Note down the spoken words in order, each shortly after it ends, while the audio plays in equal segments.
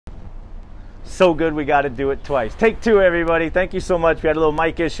so good we got to do it twice. Take two, everybody. Thank you so much. We had a little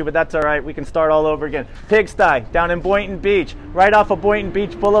mic issue, but that's all right. We can start all over again. Pigsty down in Boynton Beach, right off of Boynton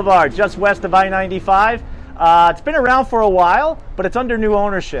Beach Boulevard, just west of I-95. It's been around for a while, but it's under new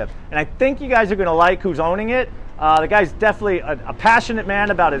ownership, and I think you guys are going to like who's owning it. The guy's definitely a passionate man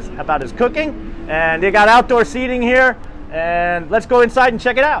about his cooking, and they got outdoor seating here. And let's go inside and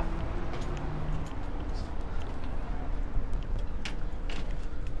check it out.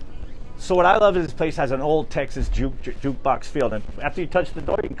 So what I love is this place has an old Texas jukebox feel. And after you touch the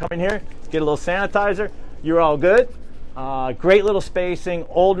door, you can come in here, get a little sanitizer. You're all good. Great little spacing,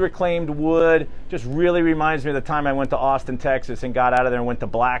 old reclaimed wood. Just really reminds me of the time I went to Austin, Texas, and got out of there and went to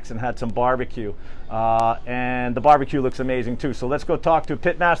Black's and had some barbecue. And the barbecue looks amazing too. So let's go talk to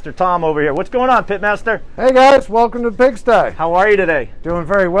Pitmaster Tom over here. What's going on, Pitmaster? Hey guys, welcome to Pigsty. How are you today? Doing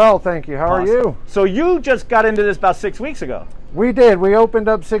very well, thank you. How are you? So you just got into this about 6 weeks ago. We did. We opened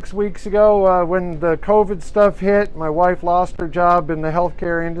up 6 weeks ago when the COVID stuff hit. My wife lost her job in the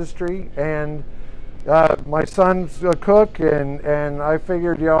healthcare industry, and my son's a cook, and I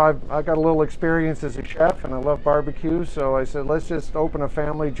figured, you know, I got a little experience as a chef, and I love barbecue, so I said, let's just open a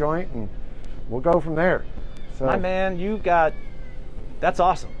family joint, and we'll go from there. So, my man, that's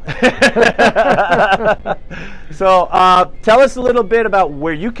awesome. So tell us a little bit about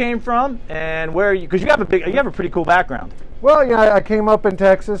where you came from and where because you have a pretty cool background. Well, yeah, I came up in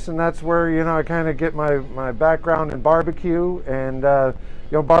Texas, and that's where, you know, I kind of get my background in barbecue, and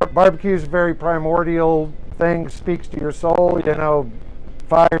you know, barbecue is a very primordial thing, speaks to your soul, you know,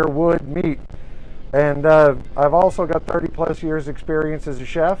 fire, wood, meat. And I've also got 30+ years experience as a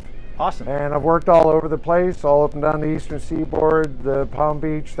chef. Awesome. And I've worked all over the place, all up and down the Eastern Seaboard, the Palm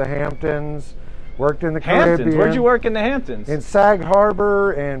Beach, the Hamptons, worked in the Caribbean. Where'd you work in the Hamptons? In Sag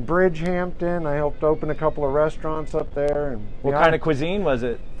Harbor and Bridgehampton. I helped open a couple of restaurants up there. And what kind of cuisine was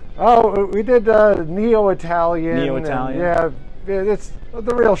it? Oh, we did neo-Italian. Neo-Italian. Yeah, it's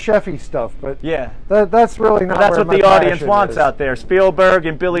the real chefy stuff, but yeah, that's really not. That's what the audience wants out there. Spielberg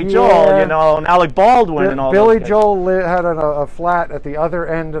and Billy Joel, you know, and Alec Baldwin and all. Billy Joel had a flat at the other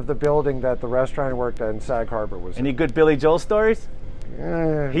end of the building that the restaurant worked at in Sag Harbor was. Any good Billy Joel stories?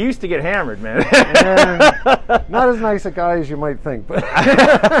 He used to get hammered, man. Not as nice a guy as you might think, but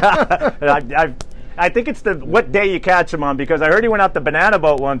I think it's what day you catch him on, because I heard he went out the Banana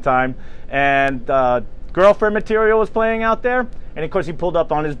Boat one time, and Girlfriend Material was playing out there, and of course he pulled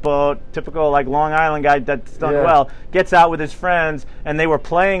up on his boat, typical like Long Island guy that's done well, gets out with his friends, and they were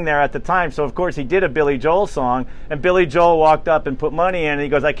playing there at the time, so of course he did a Billy Joel song, and Billy Joel walked up and put money in, and he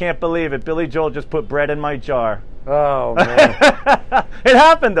goes, I can't believe it, Billy Joel just put bread in my jar. Oh, man. It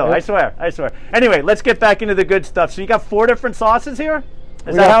happened though, I swear. Anyway, let's get back into the good stuff. So you got 4 different sauces here?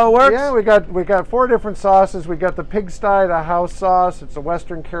 Is that how it works? Yeah, we got 4 different sauces. We got the Pigsty, the house sauce. It's a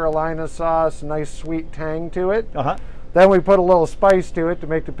Western Carolina sauce, nice sweet tang to it. Then we put a little spice to it to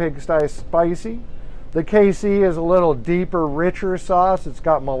make the Pigsty spicy. The KC is a little deeper, richer sauce. It's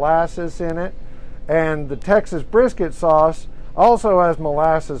got molasses in it. And the Texas brisket sauce also has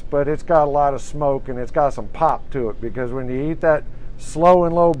molasses, but it's got a lot of smoke and it's got some pop to it, because when you eat that slow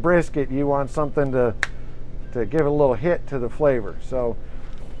and low brisket, you want something to give it a little hit to the flavor. So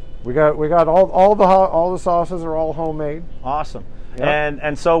we got all the sauces are all homemade. Awesome. Yep.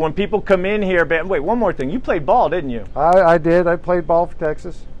 And so when people come in here, wait, one more thing. You played ball, didn't you? I did. I played ball for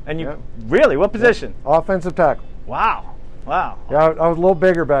Texas. And you really? What position? Offensive tackle. Wow. Wow. Yeah, I was a little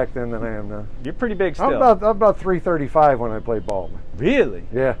bigger back then than I am now. You're pretty big still. I'm about 335 when I played ball. Really?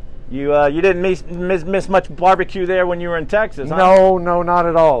 Yeah. You didn't miss much barbecue there when you were in Texas, huh? No, not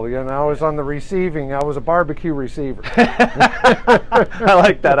at all. You know, I was on the receiving. I was a barbecue receiver. I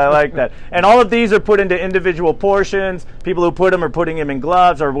like that. And all of these are put into individual portions. People who put them are putting them in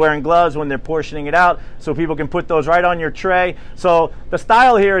gloves or wearing gloves when they're portioning it out, so people can put those right on your tray. So the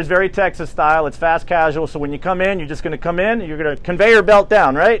style here is very Texas style. It's fast casual. So when you come in, you're just going to come in. You're going to conveyor belt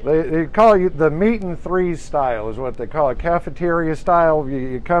down, right? They call you the meat and threes style is what they call it. Cafeteria style.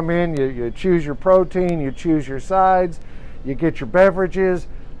 You come in. You choose your protein, you choose your sides, you get your beverages.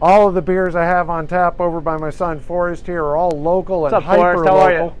 All of the beers I have on tap over by my son Forrest here are all local and hyper local. How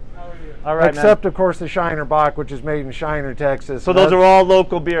are you? All right, except, of course, the Shiner Bock, which is made in Shiner, Texas. So those are all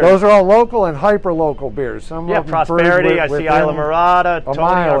local beers? Those are all local and hyper local beers. Some of them Prosperity, I see Isla Morada, Tony,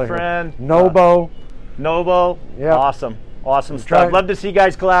 our friend. Nobo. Yeah. Awesome stuff. Love to see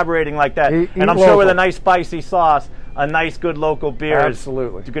guys collaborating like that. And I'm sure with a nice spicy sauce, a nice good local beer,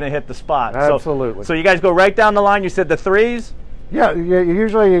 absolutely, you're going to hit the spot. Absolutely. So you guys go right down the line. You said the threes? Yeah,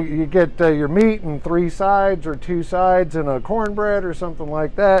 usually you get your meat and 3 sides or 2 sides and a cornbread or something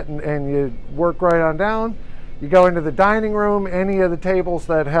like that, and you work right on down. You go into the dining room, any of the tables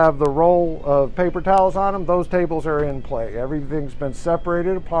that have the roll of paper towels on them, those tables are in play. Everything's been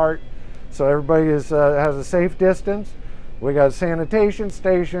separated apart, so everybody has a safe distance. We got sanitation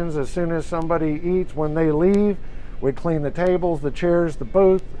stations. As soon as somebody eats, when they leave, we clean the tables, the chairs, the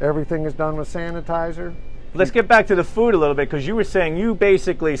booth. Everything is done with sanitizer. Let's get back to the food a little bit, because you were saying you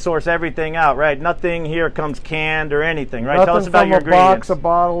basically source everything out, right? Nothing here comes canned or anything, right? Tell us about your ingredients. Nothing from a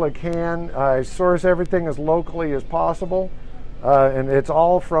box, a bottle, a can. I source everything as locally as possible, and it's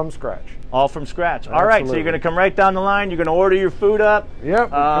all from scratch. All from scratch. Absolutely. All right, so you're going to come right down the line. You're going to order your food up. Yep.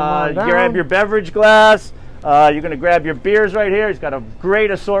 Come on down. You grab your beverage glass. You're going to grab your beers right here. He's got a great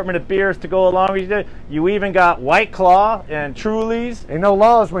assortment of beers to go along with you. You even got White Claw and Truly's. Ain't no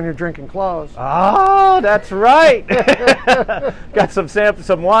laws when you're drinking claws. Oh, that's right. Got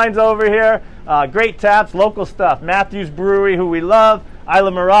some wines over here. Great taps, local stuff. Matthews Brewery, who we love.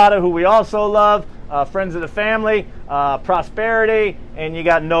 Isla Mirada, who we also love. Friends of the family. Prosperity. And you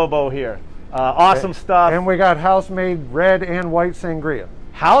got Nobo here. Awesome stuff. And we got house-made red and white sangria.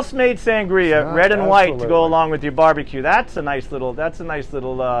 House-made sangria, red and white, to go along with your barbecue. That's a nice little benefit,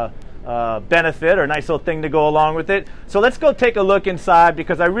 or a nice little thing to go along with it. So let's go take a look inside,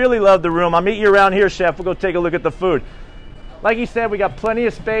 because I really love the room. I'll meet you around here, Chef. We'll go take a look at the food. Like you said, we got plenty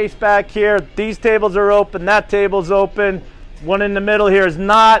of space back here. These tables are open. That table's open. One in the middle here is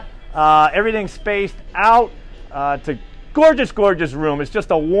not. Everything's spaced out. It's a gorgeous, gorgeous room. It's just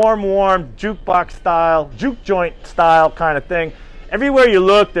a warm jukebox style, juke joint style kind of thing. Everywhere you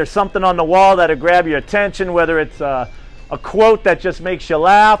look, there's something on the wall that'll grab your attention, whether it's a quote that just makes you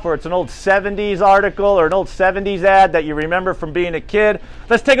laugh, or it's an old 70s article or an old 70s ad that you remember from being a kid.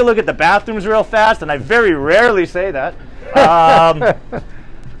 Let's take a look at the bathrooms real fast, and I very rarely say that.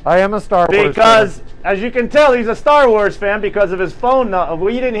 I am a Star Wars because, fan. As you can tell, he's a Star Wars fan because of his phone. Well,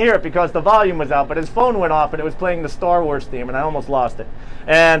 you didn't hear it because the volume was out, but his phone went off and it was playing the Star Wars theme, and I almost lost it.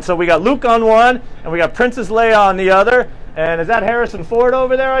 And so we got Luke on one, and we got Princess Leia on the other. And is that Harrison Ford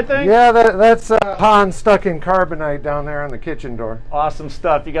over there, I think? Yeah, that's Han stuck in carbonite down there on the kitchen door. Awesome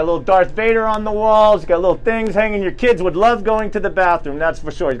stuff. You got a little Darth Vader on the walls. You got little things hanging. Your kids would love going to the bathroom, that's for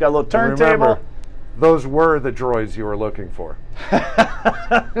sure. He's got a little turntable. Remember, those were the droids you were looking for.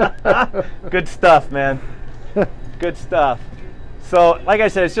 Good stuff, man. Good stuff. So, like I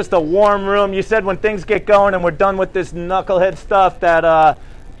said, it's just a warm room. You said when things get going and we're done with this knucklehead stuff that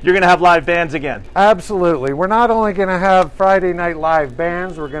you're going to have live bands again. Absolutely. We're not only going to have Friday night live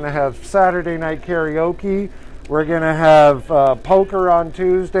bands, we're going to have Saturday night karaoke. We're going to have poker on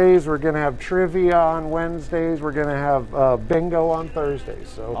Tuesdays. We're going to have trivia on Wednesdays. We're going to have bingo on Thursdays.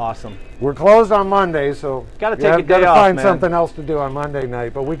 So awesome. We're closed on Monday, so gotta take a day off, gotta find man. something else to do on Monday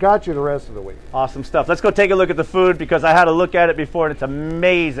night. But we got you the rest of the week. Awesome stuff. Let's go take a look at the food, because I had a look at it before and it's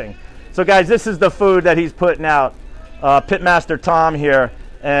amazing. So, guys, this is the food that he's putting out. Pitmaster Tom here.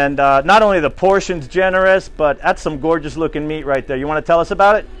 And not only the portion's generous, but that's some gorgeous looking meat right there. You want to tell us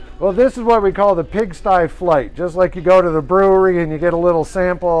about it? Well, this is what we call the pigsty flight. Just like you go to the brewery and you get a little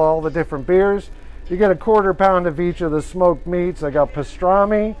sample of all the different beers, you get a 1/4 pound of each of the smoked meats. I got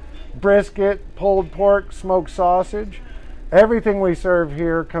pastrami, brisket, pulled pork, smoked sausage. Everything we serve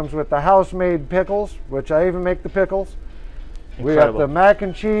here comes with the house-made pickles, which I even make the pickles. Incredible. We got the mac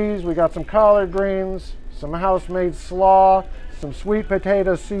and cheese, we got some collard greens, some house-made slaw, some sweet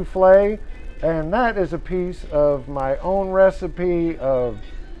potato souffle, and that is a piece of my own recipe of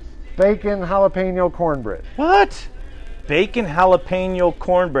bacon jalapeno cornbread. What? Bacon jalapeno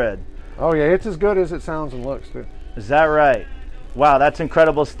cornbread. Oh yeah, it's as good as it sounds and looks too. Is that right? Wow, that's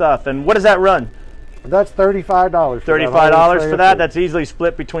incredible stuff. And what does that run? That's $35. $35 for that? That's easily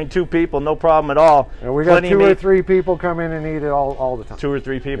split between 2 people, no problem at all. And we got 2 or 3 people come in and eat it all the time. 2 or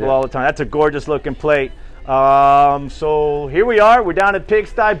 3 people all the time. That's a gorgeous looking plate. So here we are. We're down at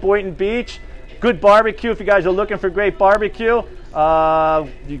Pigsty, Boynton Beach. Good barbecue if you guys are looking for great barbecue.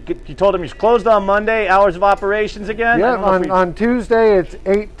 You told them you're closed on Monday. Hours of operations again? Yeah, on Tuesday it's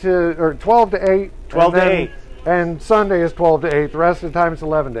 12 to 8. 12 to 8. And Sunday is 12 to 8. The rest of the time it's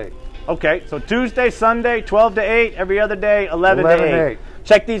 11 to 8. Okay, so Tuesday, Sunday, 12 to 8. Every other day, 11 to 8. 8.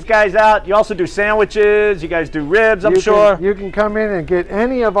 Check these guys out. You also do sandwiches. You guys do ribs, I'm sure. You can come in and get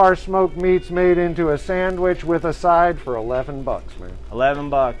any of our smoked meats made into a sandwich with a side for $11, man. $11.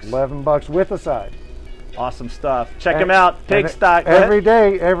 $11 with a side. Awesome stuff. Check them out. Pigsty.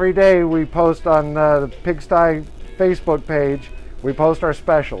 Every day we post on the Pigsty Facebook page. We post our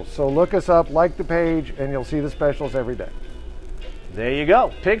specials. So look us up, like the page, and you'll see the specials every day. There you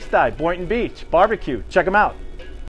go. Pigsty, Boynton Beach, barbecue. Check them out.